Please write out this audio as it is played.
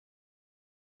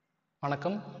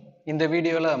வணக்கம். இந்த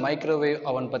வீடியோவில் மைக்ரோவேவ்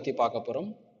அவன் பற்றி பார்க்க போகிறோம்.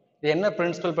 இது என்ன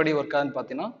பிரின்சிபல் படி ஒர்க் ஆகுதுன்னு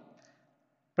பார்த்தீங்கன்னா,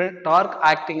 dark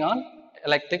acting on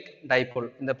electric dipole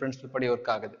இந்த பிரின்சிபல் படி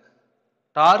ஒர்க் ஆகுது.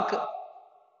 டார்க்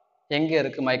எங்கே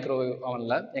இருக்குது மைக்ரோவேவ்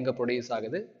அவனில், எங்கே ப்ரொடியூஸ்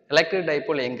ஆகுது, எலக்ட்ரிக்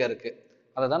டைபோல் எங்கே இருக்குது,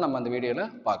 அதை தான் நம்ம அந்த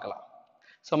வீடியோவில் பார்க்கலாம்.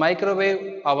 ஸோ மைக்ரோவேவ்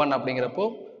அவன் அப்படிங்கிறப்போ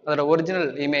அதோட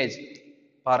ஒரிஜினல் இமேஜ்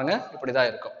பாருங்கள், இப்படி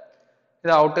தான் இருக்கும்.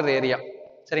 இது அவுட்டர் ஏரியா,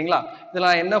 சரிங்களா? இதில்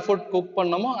நான் என்ன ஃபுட் குக்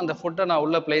பண்ணமோ அந்த ஃபுட்டை நான்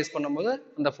உள்ளே பிளேஸ் பண்ணும்போது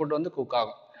அந்த ஃபுட் வந்து குக்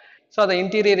ஆகும். ஸோ அந்த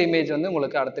இன்டீரியர் இமேஜ் வந்து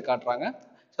உங்களுக்கு அடுத்து காட்டுறாங்க.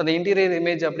 ஸோ அந்த இன்டீரியர்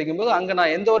இமேஜ் அப்படிங்கும்போது அங்கே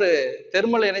நான் எந்த ஒரு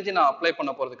தெர்மல் எனர்ஜி நான் அப்ளை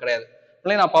பண்ண போகிறது கிடையாது.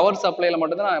 இல்லை, நான் பவர் சப்ளைல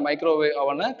மட்டும்தான் நான் மைக்ரோவேவ்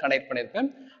அவனை கனெக்ட் பண்ணியிருப்பேன்.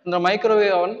 அந்த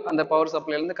மைக்ரோவேவ் அவன் அந்த பவர்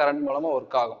சப்ளைலேருந்து கரண்ட் மூலமாக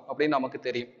ஒர்க் ஆகும் அப்படின்னு நமக்கு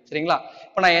தெரியும், சரிங்களா?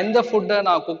 இப்போ நான் எந்த ஃபுட்டை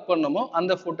நான் குக் பண்ணமோ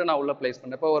அந்த ஃபுட்டை நான் உள்ளே பிளேஸ்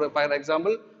பண்ணேன். இப்போ ஒரு ஃபார்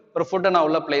எக்ஸாம்பிள் ஒரு ஃபுட்டை நான்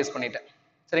உள்ளே பிளேஸ் பண்ணிட்டேன்,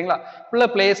 சரிங்களா? உள்ளே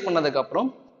பிளேஸ்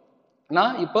பண்ணதுக்கப்புறம்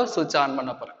நான் இப்போ சுவிட்ச் ஆன்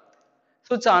பண்ண போறேன்.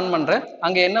 சுவிட்ச் ஆன் பண்றேன்.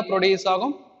 அங்க என்ன ப்ரொடியூஸ்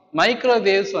ஆகும்?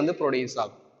 மைக்ரோவேவ்ஸ் வந்து ப்ரொடியூஸ்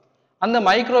ஆகும். அந்த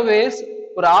மைக்ரோவேவ்ஸ்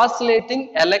ஒரு ஆசிலேட்டிங்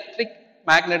எலக்ட்ரிக்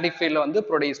மேக்னெட்டிக் ஃபீல்ட வந்து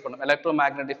ப்ரொடியூஸ் பண்ணும். எலக்ட்ரோ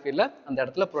மேக்னெட்டிக் ஃபீல்ட அந்த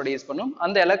இடத்துல ப்ரொடியூஸ் பண்ணும்.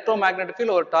 அந்த எலக்ட்ரோ மேக்னெட்டிக்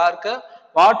ஃபீல்ட் ஒரு டார்க்கை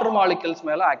வாட்டர் மாலிகூல்ஸ்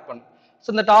மேல ஆக்ட் பண்ணும். ஸோ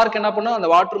இந்த டார்க் என்ன பண்ணும்? அந்த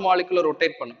வாட்டர் மாலிகுலை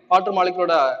ரொட்டேட் பண்ணும். வாட்டர்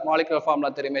மாலிகுலர்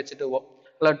ஃபார்முலா தெரியும், H2O.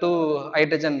 இல்லை 2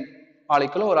 ஹைட்ரஜன்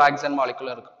மாலிகுலும் ஒரு ஆக்சிஜன்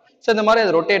மாலிகுலும் இருக்கும். ஸோ இந்த மாதிரி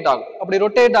அது ரொட்டேட் ஆகும். அப்படி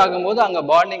ரொட்டேட் ஆகும்போது அங்க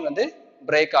பாண்டிங் வந்து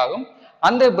பிரேக் ஆகும்.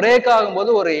 அந்த பிரேக் ஆகும்போது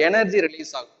ஒரு எனர்ஜி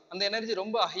ரிலீஸ் ஆகும். அந்த எனர்ஜி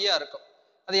ரொம்ப ஹையா இருக்கும்.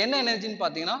 அது என்ன எனர்ஜின்னு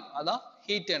பார்த்தீங்கன்னா அதான்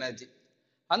ஹீட் எனர்ஜி.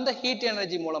 அந்த ஹீட்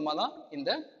எனர்ஜி மூலமா தான்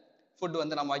இந்த ஃபுட்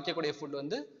வந்து நம்ம வைக்கக்கூடிய ஃபுட்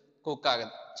வந்து குக்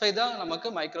ஆகுது. ஸோ இதான் நமக்கு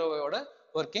மைக்ரோவேவோட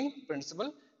ஒர்க்கிங்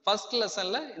பிரின்சிபல். ஃபர்ஸ்ட்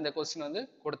லெசன்ல இந்த கொஸ்டின் வந்து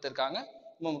கொடுத்துருக்காங்க.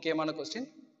 ரொம்ப முக்கியமான கொஸ்டின்,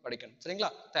 படிக்கணும்,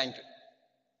 சரிங்களா? தேங்க்யூ.